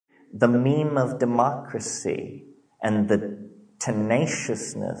the meme of democracy and the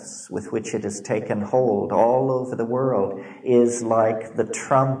tenaciousness with which it has taken hold all over the world is like the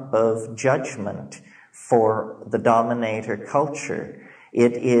trump of judgment for the dominator culture.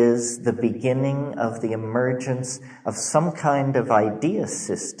 It is the beginning of the emergence of some kind of idea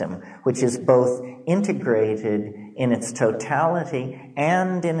system which is both integrated in its totality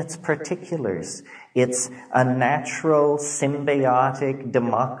and in its particulars. It's a natural, symbiotic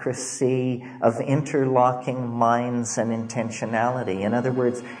democracy of interlocking minds and intentionality. In other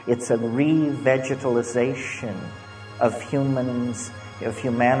words, it's a re-vegetalization of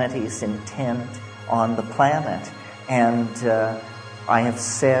humanity's intent on the planet. And I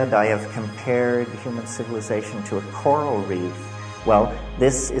have compared human civilization to a coral reef. Well,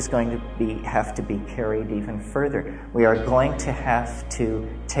 this is going to have to be carried even further. We are going to have to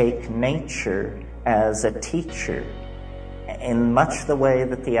take nature as a teacher in much the way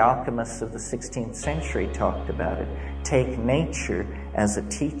that the alchemists of the 16th century talked about it. Take nature as a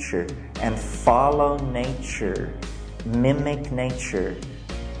teacher and follow nature, mimic nature,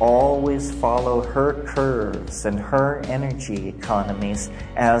 always follow her curves and her energy economies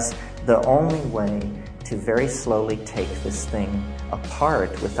as the only way to very slowly take this thing apart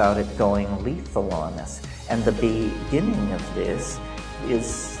without it going lethal on us. And the beginning of this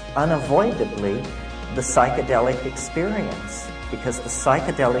is unavoidably the psychedelic experience, because the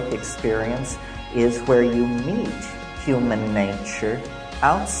psychedelic experience is where you meet human nature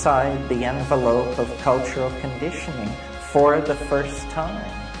outside the envelope of cultural conditioning for the first time.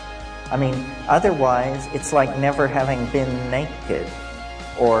 I mean, otherwise, it's like never having been naked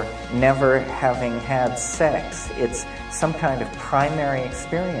or never having had sex. It's some kind of primary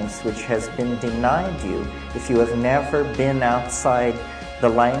experience which has been denied you if you have never been outside the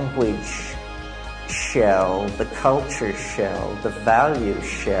language shell, the culture shell, the value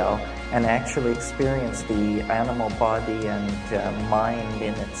shell, and actually experience the animal body and mind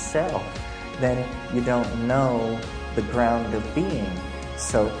in itself. Then you don't know the ground of being.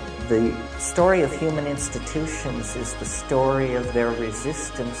 So the story of human institutions is the story of their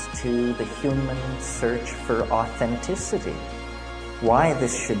resistance to the human search for authenticity. Why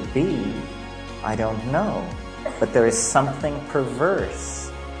this should be, I don't know. But there is something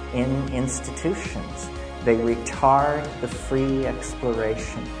perverse in institutions. They retard the free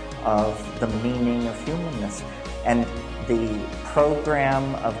exploration of the meaning of humanness. And the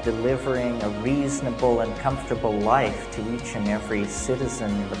program of delivering a reasonable and comfortable life to each and every citizen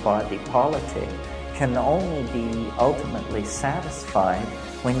in the body politic can only be ultimately satisfied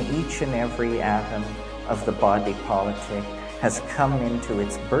when each and every atom of the body politic has come into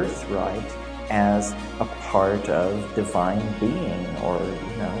its birthright as a part of divine being, or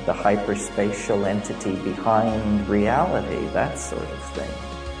the hyperspatial entity behind reality, that sort of thing.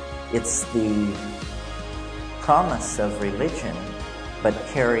 It's the promise of religion, but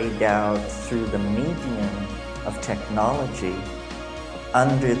carried out through the medium of technology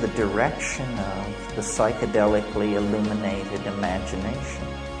under the direction of the psychedelically illuminated imagination,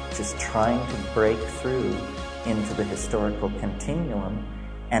 which is trying to break through into the historical continuum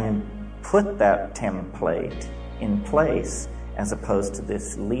and put that template in place, as opposed to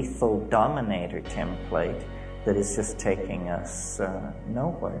this lethal dominator template that is just taking us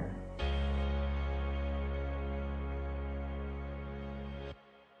nowhere.